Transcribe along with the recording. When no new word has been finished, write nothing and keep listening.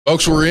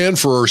Folks, we're in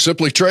for our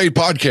Simply Trade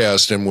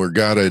podcast, and we've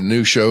got a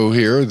new show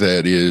here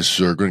that is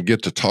we're going to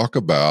get to talk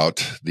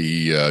about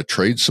the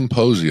Trade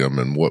Symposium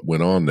and what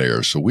went on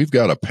there. So we've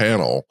got a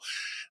panel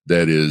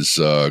that is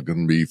going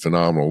to be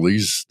phenomenal.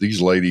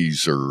 These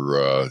ladies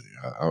are,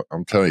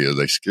 I'm telling you,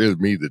 they scared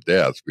me to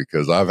death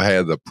because I've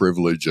had the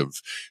privilege of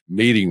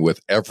meeting with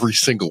every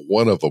single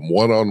one of them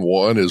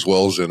one-on-one as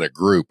well as in a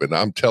group. And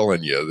I'm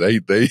telling you,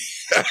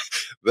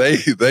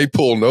 they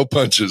pull no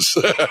punches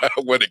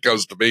when it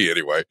comes to me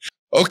anyway.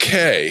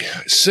 Okay,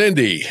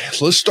 Cindy,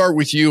 let's start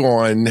with you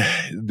on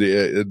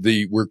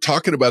we're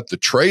talking about the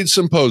Trade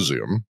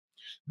Symposium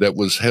that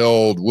was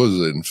held, was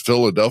it in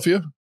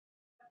Philadelphia?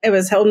 It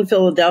was held in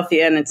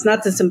Philadelphia, and it's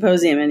not the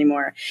symposium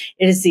anymore.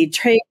 It is the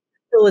Trade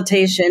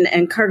Facilitation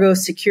and Cargo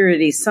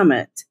Security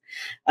Summit.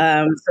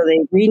 So they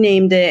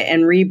renamed it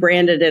and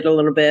rebranded it a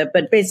little bit,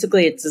 but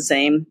basically it's the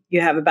same.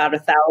 You have about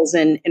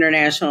 1,000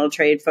 international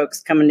trade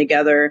folks coming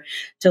together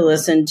to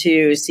listen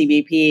to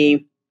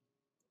CBP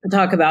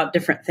talk about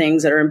different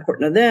things that are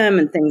important to them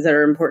and things that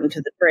are important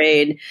to the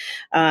trade.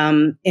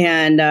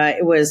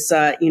 It was,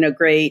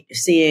 great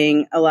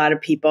seeing a lot of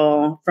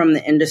people from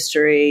the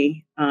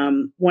industry.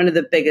 One of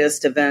the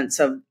biggest events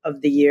of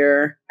the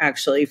year,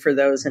 actually, for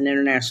those in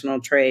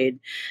international trade.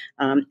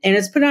 And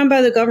it's put on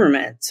by the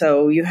government.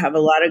 So you have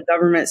a lot of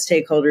government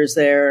stakeholders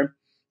there.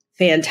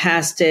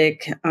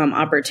 Fantastic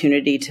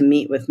opportunity to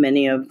meet with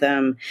many of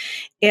them.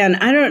 And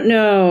I don't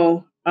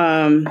know,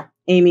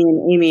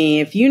 Amy,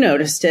 if you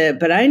noticed it,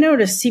 but I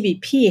noticed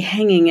CBP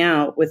hanging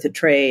out with the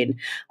trade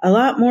a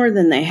lot more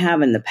than they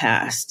have in the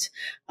past.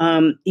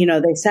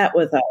 They sat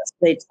with us,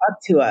 they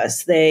talked to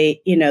us,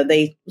 they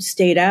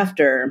stayed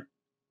after.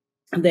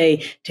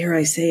 They, dare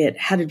I say it,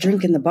 had a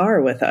drink in the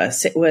bar with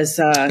us. It was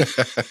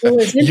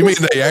You mean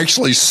they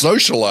actually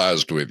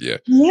socialized with you?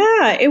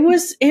 Yeah, it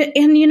was. It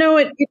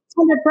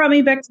kind of brought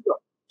me back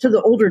to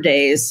the older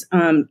days,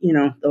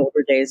 the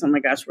older days. Oh my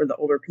gosh, we're the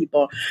older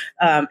people,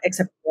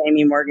 except for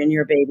Amy Morgan,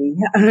 your baby.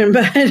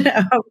 But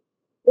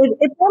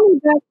it brought me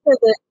back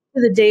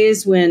to the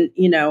days when,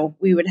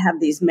 we would have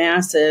these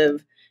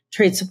massive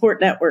trade support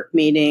network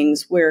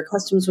meetings where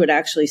customs would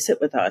actually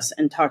sit with us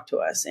and talk to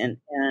us and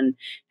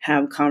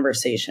have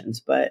conversations.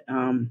 But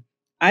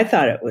I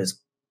thought it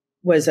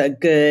was a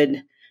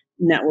good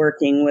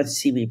networking with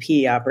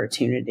CBP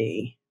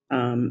opportunity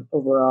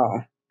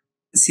overall.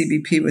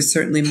 CBP was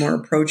certainly more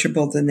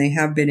approachable than they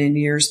have been in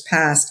years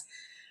past.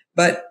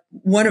 But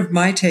one of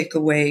my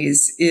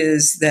takeaways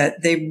is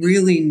that they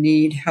really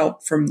need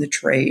help from the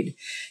trade.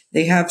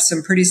 They have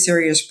some pretty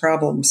serious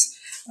problems.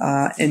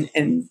 And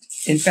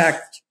in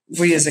fact,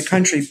 we as a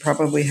country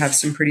probably have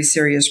some pretty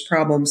serious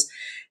problems.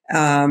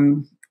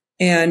 And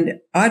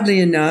oddly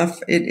enough,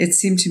 it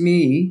seemed to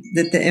me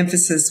that the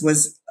emphasis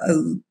was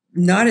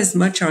not as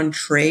much on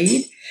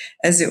trade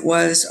as it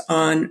was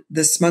on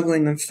the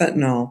smuggling of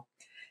fentanyl.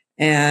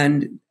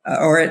 And,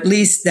 or at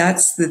least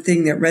that's the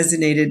thing that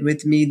resonated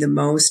with me the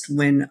most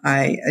when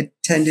I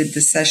attended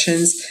the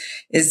sessions,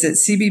 is that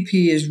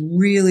CBP is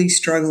really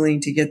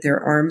struggling to get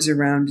their arms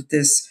around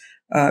this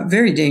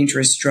very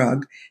dangerous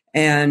drug.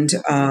 And,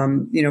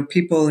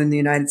 people in the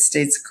United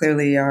States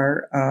clearly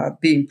are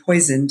being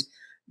poisoned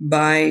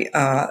by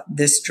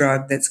this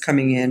drug that's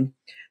coming in.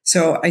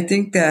 So I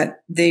think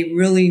that they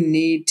really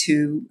need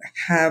to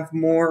have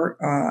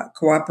more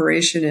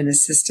cooperation and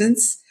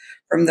assistance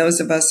from those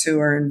of us who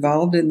are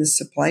involved in the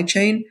supply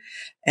chain.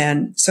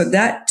 And so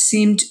that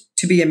seemed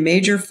to be a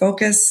major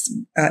focus.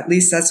 At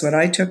least that's what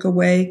I took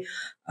away.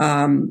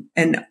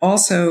 And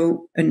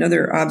also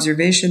another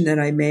observation that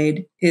I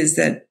made is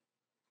that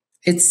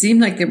it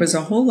seemed like there was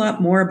a whole lot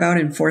more about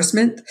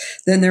enforcement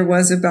than there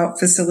was about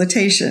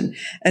facilitation.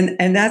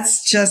 And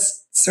that's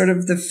just sort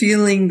of the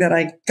feeling that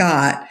I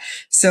got.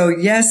 So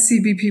yes,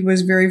 CBP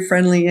was very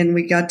friendly and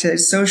we got to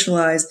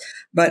socialize,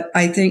 but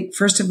I think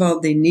first of all,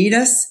 they need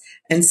us.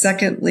 And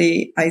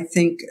secondly, I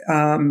think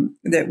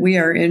that we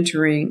are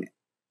entering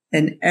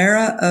an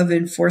era of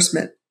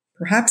enforcement,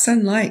 perhaps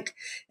unlike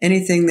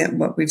anything that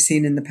what we've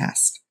seen in the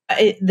past.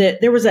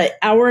 There was an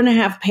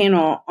hour-and-a-half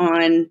panel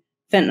on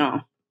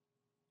fentanyl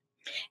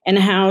and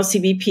how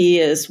CBP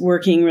is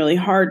working really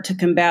hard to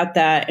combat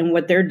that and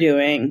what they're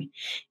doing.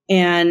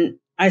 And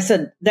I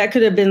said that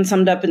could have been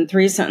summed up in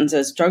 3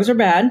 sentences. Drugs are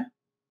bad.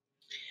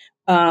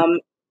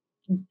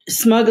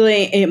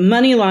 Smuggling,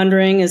 money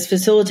laundering is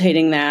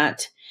facilitating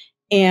that.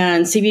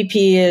 And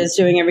CBP is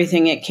doing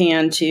everything it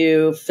can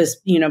to,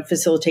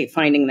 facilitate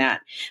finding that.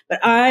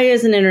 But I,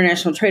 as an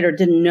international trader,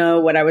 didn't know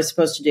what I was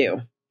supposed to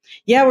do.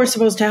 Yeah, we're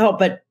supposed to help,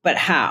 but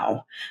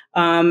how?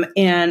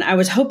 And I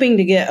was hoping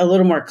to get a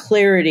little more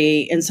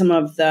clarity in some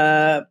of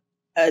the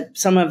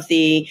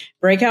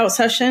breakout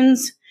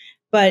sessions,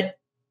 but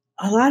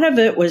a lot of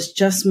it was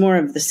just more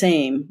of the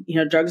same.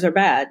 Drugs are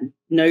bad.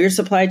 Know your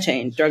supply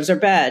chain. Drugs are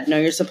bad. Know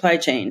your supply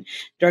chain.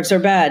 Drugs are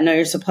bad. Know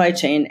your supply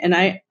chain. And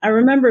I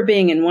remember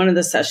being in one of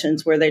the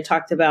sessions where they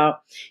talked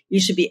about you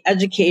should be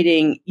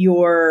educating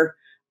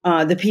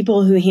the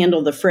people who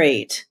handle the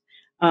freight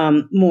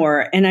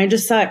more. And I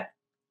just thought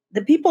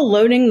the people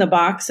loading the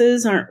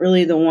boxes aren't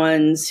really the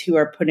ones who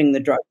are putting the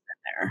drugs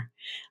in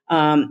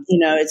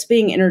there. It's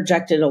being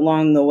interjected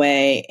along the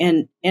way.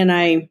 And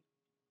I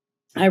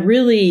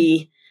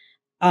really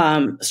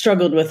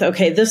struggled with,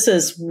 okay, this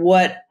is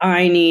what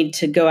I need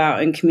to go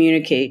out and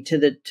communicate to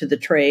the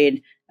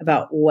trade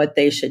about what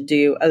they should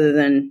do other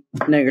than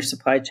know your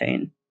supply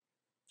chain.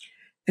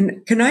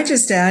 And can I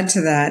just add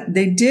to that?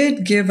 They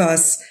did give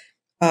us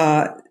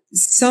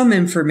some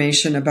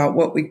information about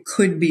what we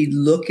could be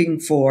looking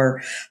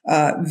for,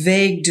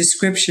 vague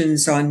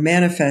descriptions on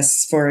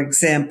manifests, for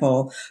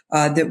example,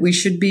 that we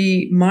should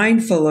be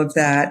mindful of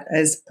that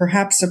as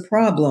perhaps a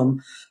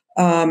problem.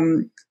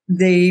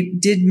 They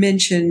did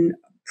mention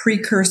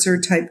precursor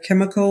type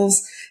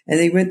chemicals, and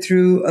they went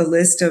through a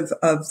list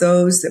of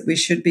those that we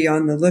should be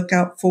on the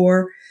lookout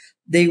for.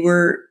 They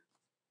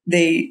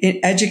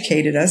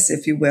educated us,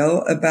 if you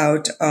will,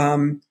 about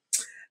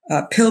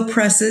pill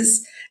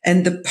presses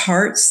and the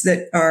parts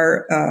that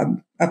are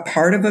a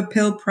part of a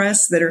pill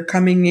press that are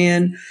coming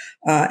in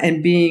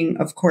and being,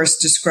 of course,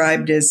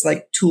 described as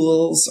like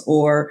tools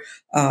or,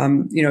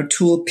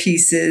 tool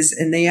pieces.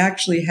 And they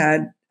actually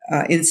had,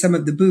 in some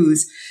of the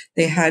booths,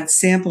 they had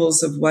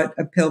samples of what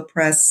a pill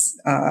press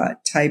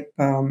type,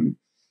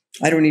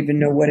 I don't even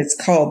know what it's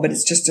called, but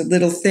it's just a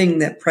little thing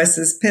that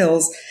presses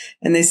pills.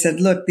 And they said,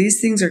 look, these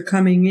things are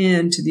coming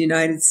in to the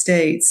United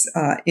States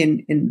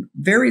in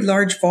very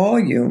large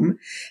volume.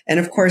 And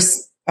of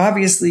course,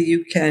 obviously,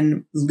 you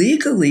can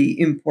legally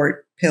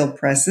import pill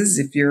presses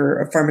if you're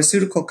a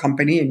pharmaceutical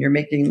company and you're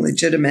making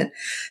legitimate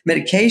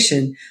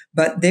medication.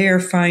 But they are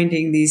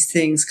finding these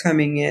things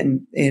coming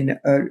in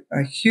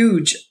a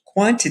huge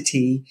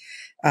quantity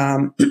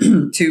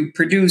to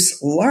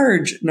produce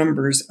large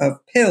numbers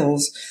of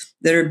pills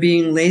that are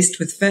being laced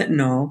with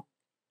fentanyl.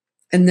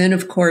 And then,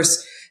 of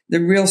course, the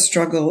real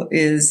struggle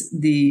is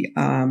the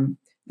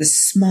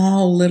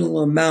small little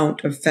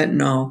amount of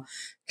fentanyl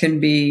can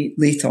be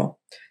lethal.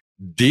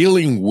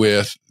 Dealing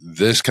with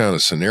this kind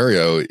of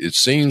scenario, it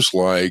seems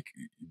like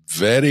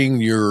vetting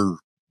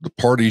the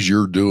parties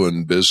you're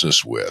doing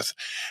business with,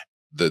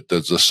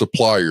 the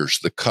suppliers,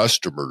 the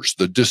customers,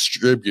 the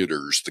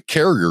distributors, the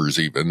carriers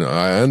even,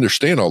 I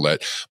understand all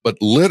that, but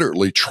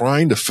literally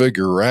trying to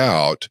figure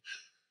out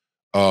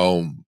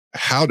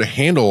how to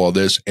handle all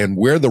this and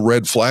where the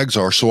red flags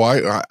are. So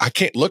I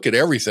can't look at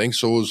everything.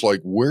 So it was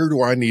like, where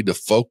do I need to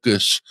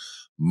focus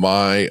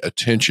my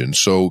attention?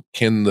 So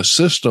can the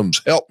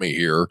systems help me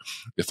here?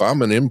 If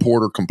I'm an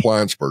importer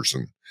compliance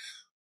person,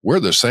 where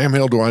the Sam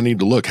Hill do I need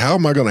to look? How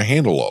am I going to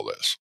handle all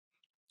this?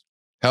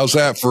 How's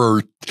that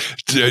for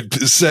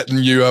setting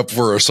you up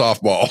for a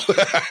softball?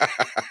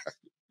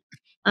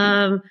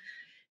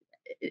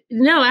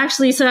 No,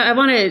 actually, so I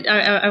want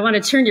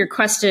to turn your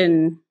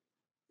question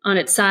on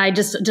its side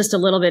just a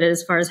little bit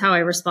as far as how I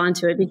respond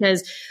to it,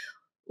 because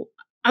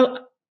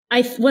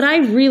what I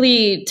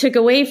really took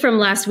away from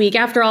last week,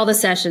 after all the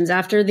sessions,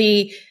 after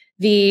the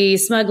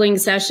smuggling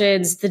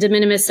sessions, the de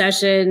minimis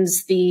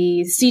sessions,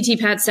 the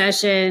CTPAT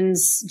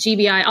sessions,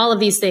 GBI, all of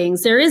these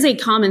things, there is a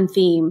common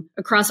theme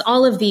across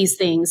all of these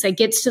things that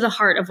gets to the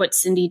heart of what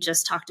Cindy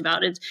just talked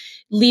about. It's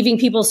leaving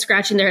people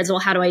scratching their heads. Well,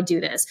 how do I do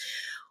this?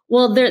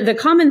 Well, the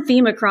common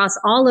theme across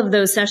all of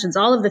those sessions,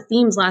 all of the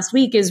themes last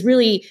week, is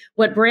really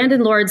what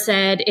Brandon Lord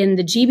said in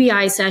the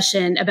GBI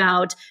session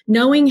about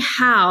knowing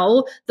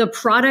how the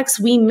products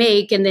we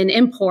make and then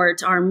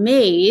import are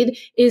made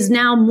is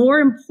now more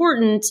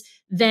important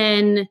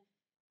than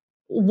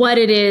what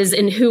it is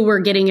and who we're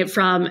getting it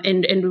from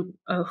and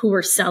who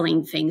we're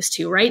selling things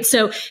to, right?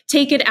 So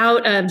take it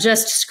out of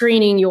just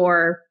screening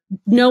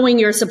knowing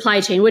your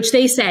supply chain, which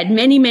they said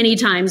many, many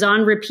times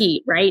on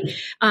repeat, right?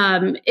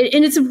 And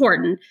it's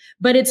important,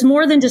 but it's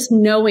more than just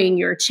knowing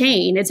your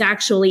chain. It's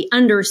actually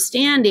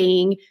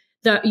understanding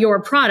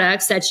your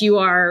products that you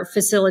are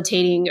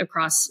facilitating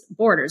across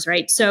borders,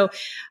 right? So,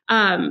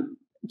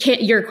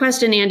 your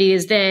question, Andy,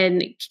 is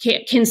then,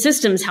 can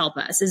systems help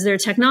us? Is there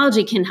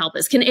technology can help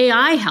us? Can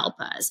AI help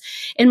us?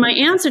 And my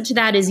answer to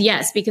that is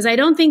yes, because I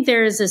don't think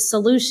there is a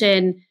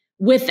solution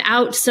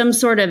without some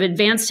sort of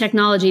advanced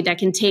technology that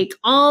can take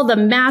all the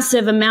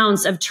massive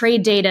amounts of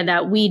trade data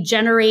that we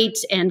generate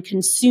and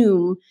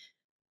consume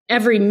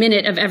every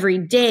minute of every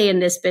day in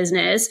this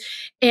business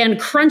and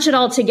crunch it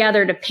all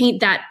together to paint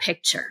that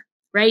picture,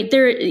 right?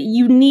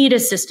 You need a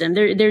system.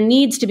 There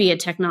needs to be a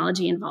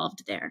technology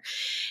involved there.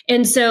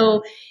 And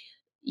so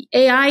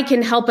AI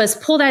can help us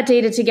pull that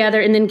data together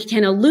and then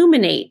can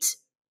illuminate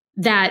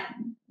that.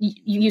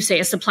 You say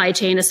a supply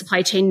chain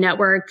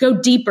network, go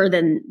deeper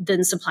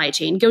than supply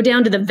chain, go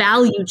down to the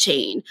value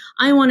chain.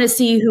 I want to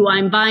see who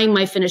I'm buying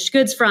my finished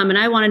goods from, and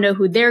I want to know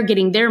who they're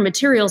getting their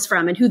materials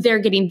from and who they're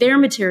getting their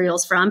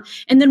materials from,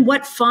 and then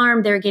what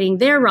farm they're getting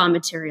their raw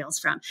materials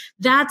from.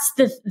 That's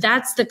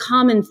the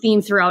common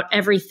theme throughout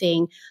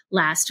everything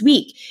last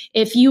week.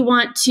 If you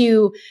want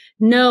to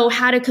know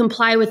how to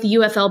comply with the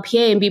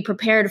UFLPA and be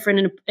prepared for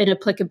an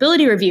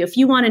applicability review, if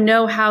you want to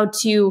know how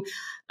to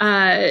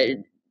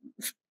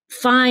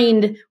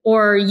find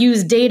or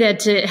use data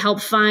to help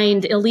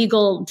find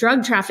illegal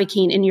drug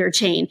trafficking in your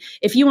chain,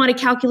 if you want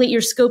to calculate your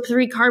scope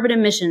 3 carbon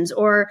emissions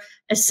or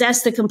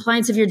assess the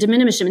compliance of your de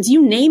minimis shipments, you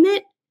name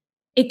it,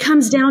 it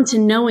comes down to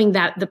knowing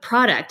that the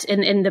product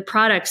and the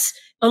product's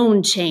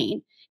own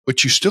chain.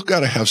 But you still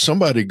got to have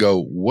somebody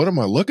go, what am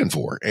I looking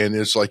for? And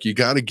it's like, you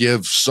got to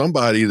give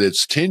somebody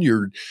that's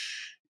tenured,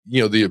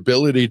 the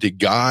ability to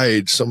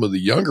guide some of the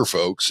younger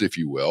folks, if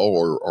you will,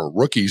 or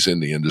rookies in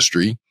the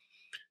industry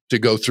to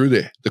go through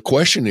that. The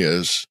question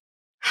is,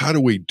 how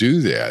do we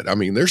do that? I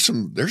mean, there's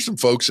some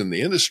folks in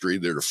the industry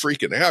that are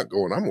freaking out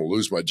going, I'm going to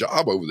lose my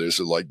job over this.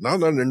 It's like,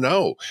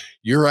 no.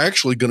 You're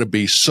actually going to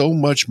be so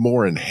much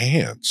more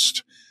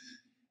enhanced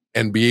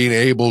and being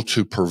able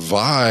to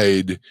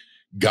provide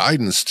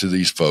guidance to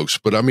these folks.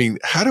 But I mean,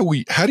 how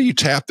do you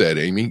tap that,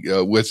 Amy,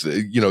 with,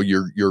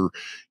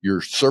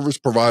 your service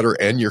provider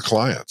and your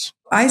clients?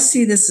 I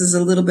see this as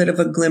a little bit of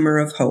a glimmer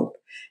of hope.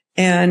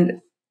 And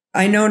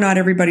I know not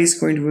everybody's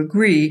going to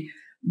agree,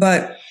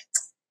 but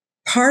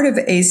part of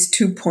ACE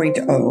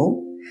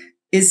 2.0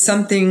 is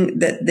something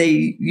that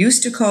they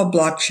used to call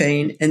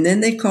blockchain, and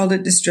then they called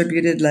it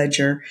distributed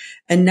ledger,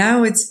 and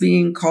now it's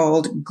being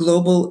called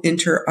global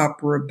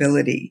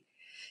interoperability.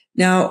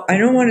 Now, I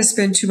don't want to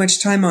spend too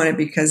much time on it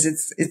because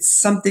it's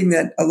something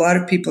that a lot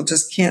of people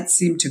just can't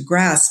seem to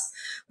grasp.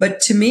 But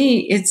to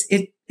me,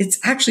 it's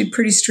actually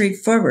pretty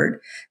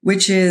straightforward,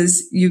 which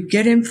is you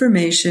get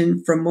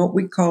information from what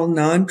we call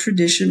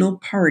non-traditional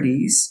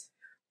parties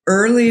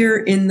earlier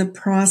in the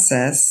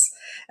process.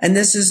 And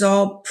this is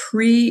all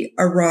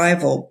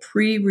pre-arrival,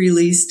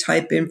 pre-release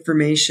type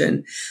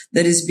information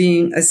that is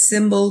being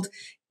assembled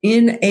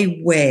in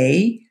a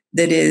way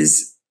that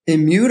is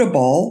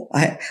immutable.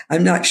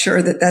 I'm not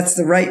sure that that's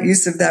the right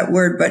use of that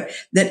word, but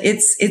that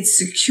it's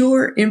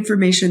secure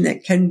information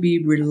that can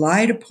be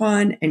relied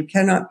upon and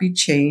cannot be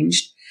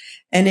changed.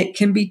 And it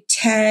can be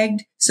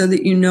tagged so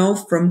that you know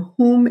from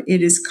whom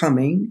it is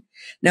coming.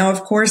 Now,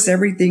 of course,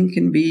 everything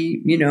can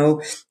be,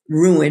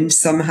 ruined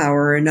somehow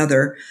or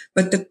another,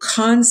 but the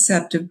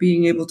concept of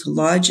being able to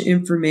lodge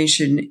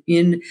information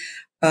in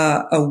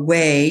a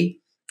way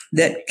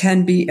that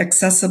can be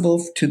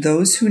accessible to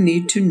those who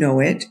need to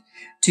know it,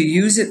 to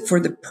use it for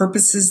the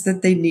purposes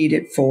that they need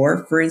it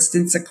for. For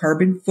instance, a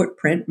carbon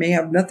footprint may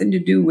have nothing to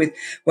do with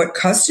what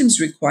customs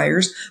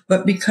requires,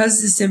 but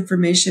because this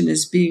information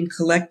is being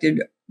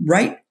collected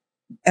right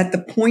at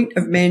the point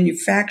of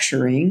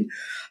manufacturing,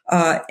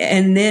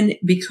 and then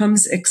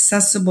becomes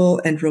accessible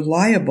and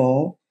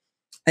reliable.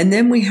 And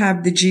then we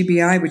have the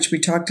GBI, which we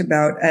talked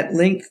about at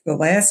length the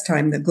last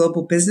time, the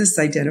Global Business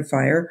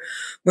Identifier,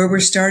 where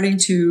we're starting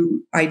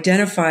to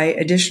identify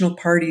additional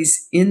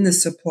parties in the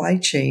supply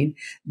chain.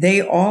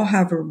 They all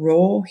have a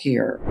role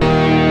here.